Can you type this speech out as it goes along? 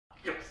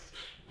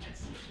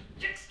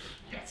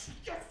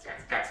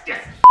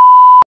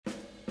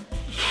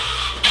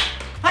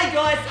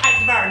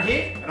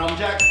And I'm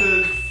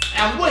Jacksters.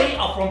 And we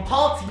are from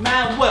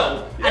Partyman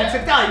World. Yeah. And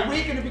today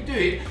we're going to be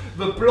doing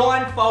the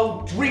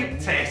blindfold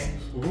drink test.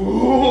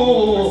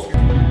 Ooh.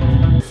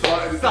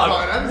 So,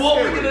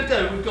 what we're going to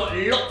do, we've got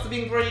lots of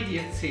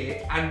ingredients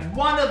here, and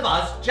one of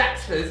us,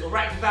 Jacksters or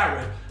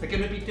Aaron, are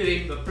going to be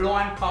doing the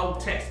blindfold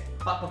test.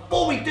 But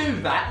before we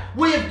do that,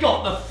 we have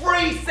got the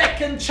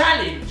 3-second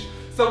challenge.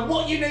 So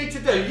what you need to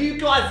do, you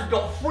guys have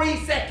got 3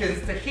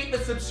 seconds to hit the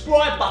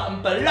subscribe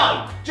button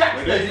below.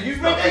 Jacksters, are you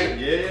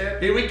ready? Yeah.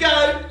 Here we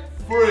go.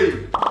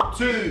 3,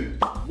 2,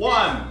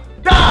 1.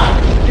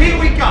 Done! Here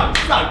we go.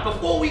 So,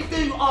 before we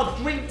do our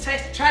drink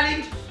test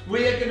challenge,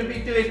 we are going to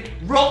be doing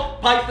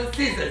rock, paper,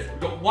 scissors.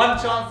 We've got one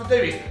chance to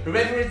do this.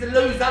 Whoever is the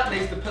loser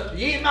needs to put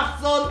the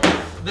earmuffs on,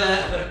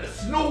 the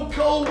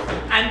snorkel,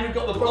 and we've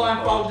got the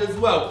blindfold as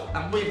well.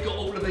 And we've got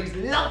all of these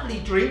lovely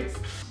drinks.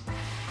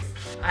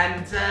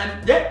 And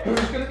yeah,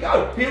 who's going to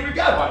go? Here we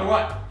go. Right. All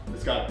right.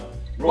 Let's go.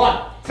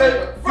 1,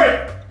 2, 3.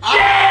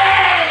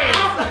 Yes!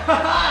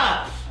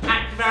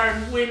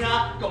 Aaron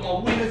winner. Got my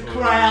winner's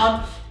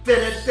crown.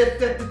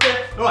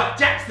 Alright,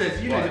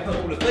 Jacksters, you need to put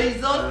all of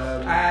these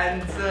on,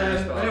 and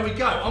there we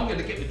go. I'm going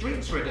to get the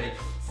drinks ready.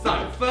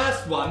 So,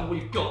 first one,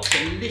 we've got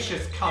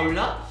delicious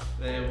cola.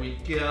 There we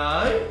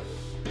go.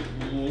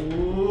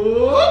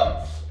 Ooh.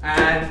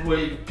 And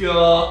we've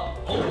got,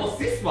 oh, what's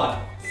this one?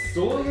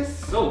 Soy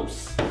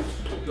sauce.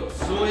 We've got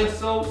soy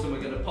sauce, and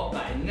we're going to pop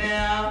that in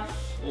now.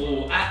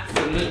 Oh,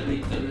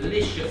 absolutely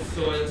delicious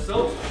soy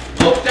sauce.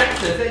 Oh,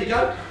 Jacksters, there you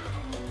go.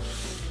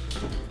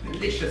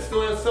 Delicious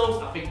soy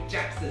sauce. I think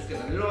Jackster's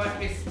gonna like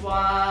this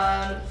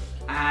one.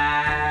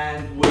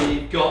 And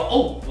we've got,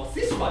 oh, what's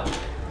this one?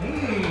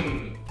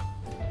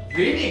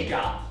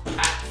 Vinegar.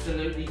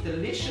 Absolutely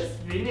delicious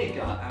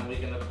vinegar. And we're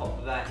gonna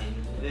pop that in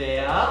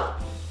there.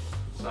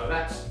 So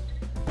that's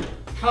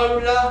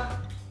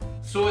cola,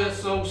 soy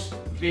sauce,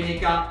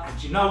 vinegar.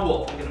 And you know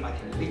what? I'm gonna make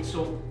a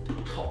little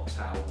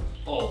cocktail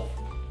of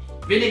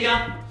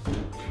vinegar.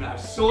 We're gonna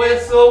have soy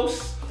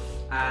sauce.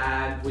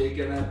 And we're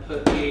gonna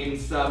put in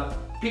some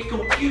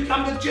pickled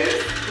cucumber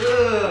juice.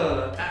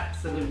 Ugh,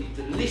 absolutely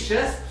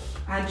delicious.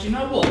 And you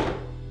know what?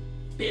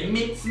 Bit of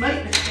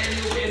mincemeat. Let's get a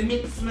little bit of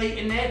mincemeat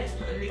in there. Let's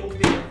put a little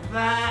bit of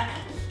that.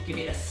 Give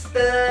it a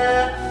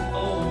stir.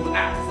 Oh,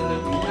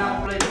 absolutely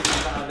lovely. Put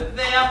that over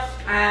there.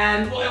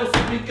 And what else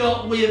have we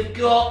got? We've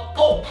got,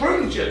 oh,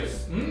 prune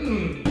juice.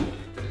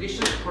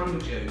 Delicious prune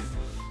juice.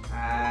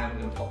 And we're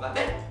going to pop that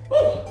there.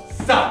 Ooh.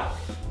 So,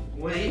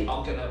 we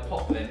are going to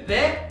pop them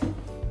there.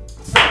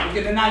 So,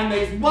 we're going to name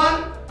these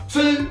 1,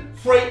 2,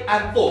 3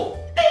 and 4.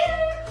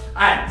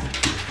 And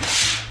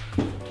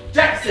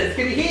Jacksters,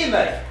 can you hear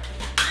me?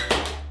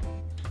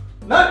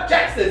 No,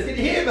 Jacksters, can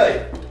you hear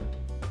me?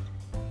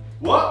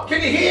 What?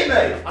 Can you hear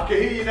me? I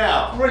can hear you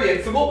now.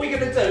 Brilliant. So what we're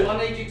going to do, I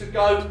need you to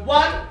go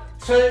 1,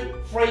 2,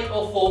 3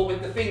 or 4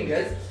 with the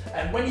fingers,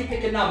 and when you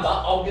pick a number,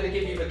 I'm going to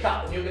give you the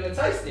cup and you're going to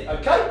taste it,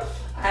 okay?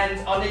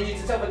 And I need you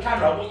to tell the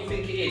camera what you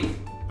think it is.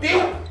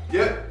 Deal?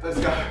 Yeah, let's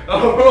go.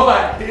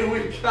 Alright, here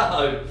we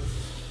go.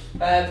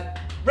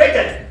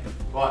 Ready?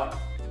 Right.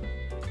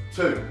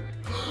 2.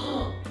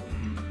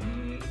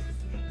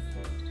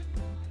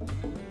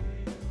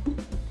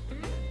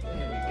 There we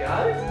go.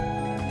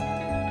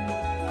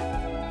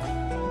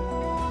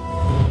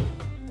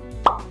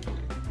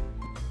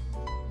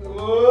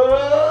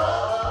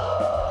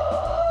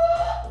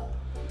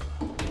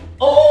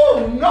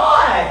 Oh,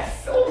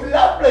 nice! Oh,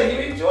 lovely. You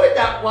enjoyed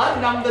that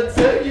one. Number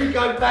 2, you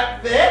go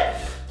back there.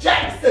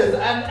 Jacksters,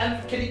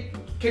 and can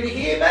you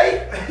hear me?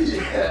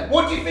 Yeah.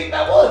 What do you think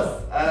that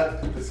was?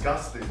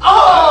 Disgusting.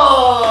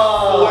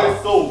 Oh! Soy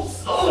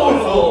sauce. Oh, soy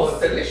sauce.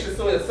 Delicious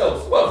soy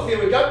sauce. Well, here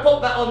we go.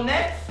 Pop that on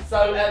there.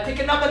 So, pick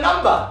another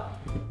number.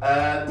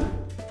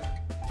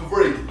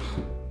 3.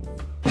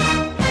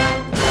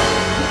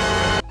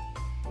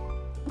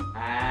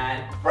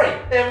 And 3.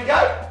 There we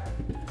go.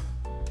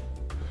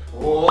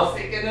 What's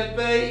it gonna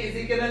be? Is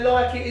he gonna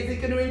like it? Is he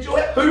gonna enjoy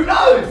it? Who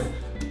knows?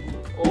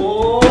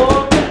 Oh,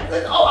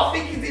 I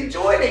think he's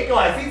enjoying it,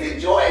 guys. He's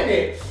enjoying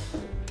it.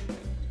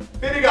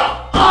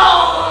 Vinegar.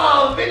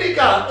 Oh,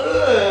 vinegar.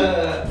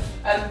 Ugh.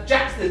 And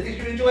Jacksters, did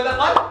you enjoy that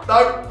one?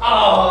 No.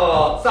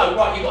 Oh, so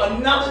right, you've got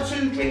another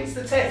 2 drinks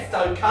to test,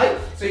 okay?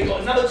 So you've got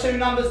another 2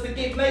 numbers to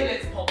give me.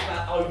 Let's pop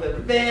that over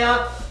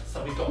there.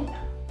 So we've got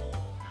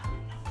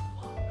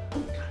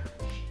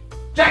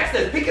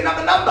Jacksters, pick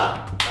another number.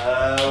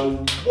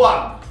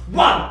 1.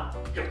 1.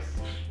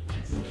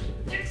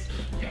 Yes.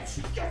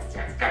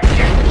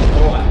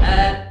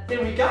 Alright,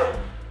 there we go.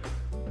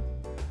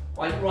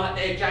 Wait right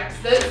there,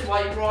 Jacksters.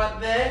 Wait right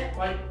there.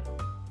 Wait.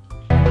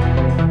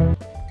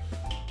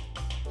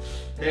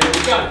 There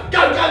we go.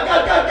 Go, go,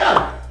 go, go, go.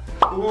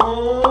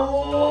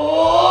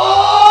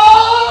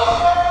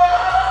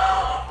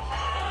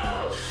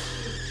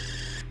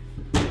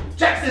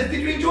 Jacksters,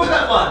 did you enjoy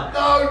that one?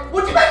 No.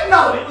 What do you mean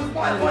no? It was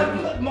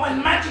my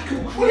magical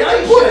creation. What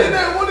did you put in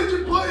there? What did you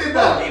put in there?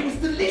 Well, it was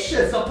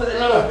delicious. I put a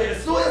little bit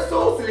of soy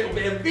sauce, a little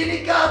bit of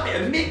vinegar, a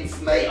bit of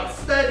mincemeat. I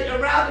stirred it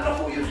around and I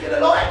thought you was going to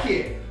like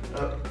it.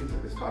 Is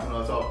it this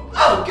paradise afterwards.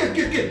 Oh, good,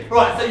 good, good.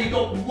 Right, so you've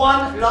got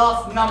one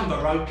last number,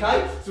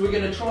 okay? So we're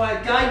going to try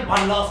again.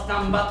 One last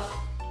number.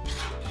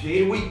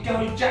 Here we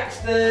go,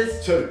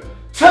 Jacksters. 2.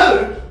 2?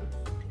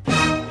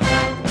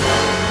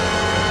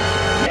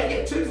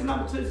 Yeah, two's the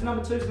number, two's the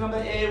number, two's the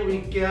number. Here we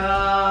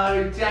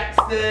go,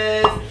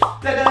 Jacksters.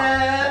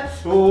 Ta-da!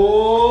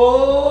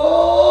 Oh!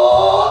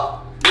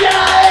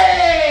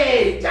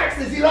 Yay!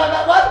 Jacksters, you like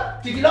that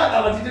one? Did you like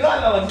that one? Did you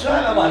like that one? Did you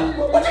like that one?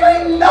 What do you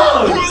mean,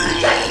 no?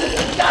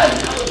 Jacksters, no!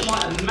 That was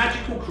my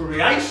magical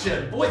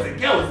creation. Boys and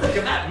girls, look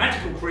at that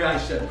magical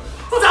creation.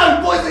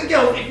 So, boys and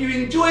girls, if you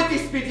enjoyed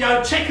this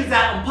video, check us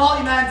out on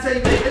Partyman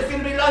TV. There's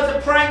going to be loads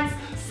of pranks,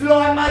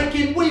 slime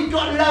making, we've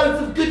got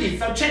loads of goodies.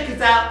 So check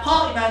us out,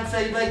 Partyman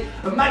TV,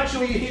 and make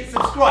sure you hit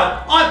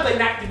subscribe. I've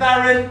been Active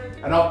Aaron.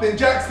 And I've been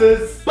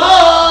Jacksters. Bye!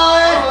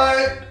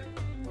 Bye!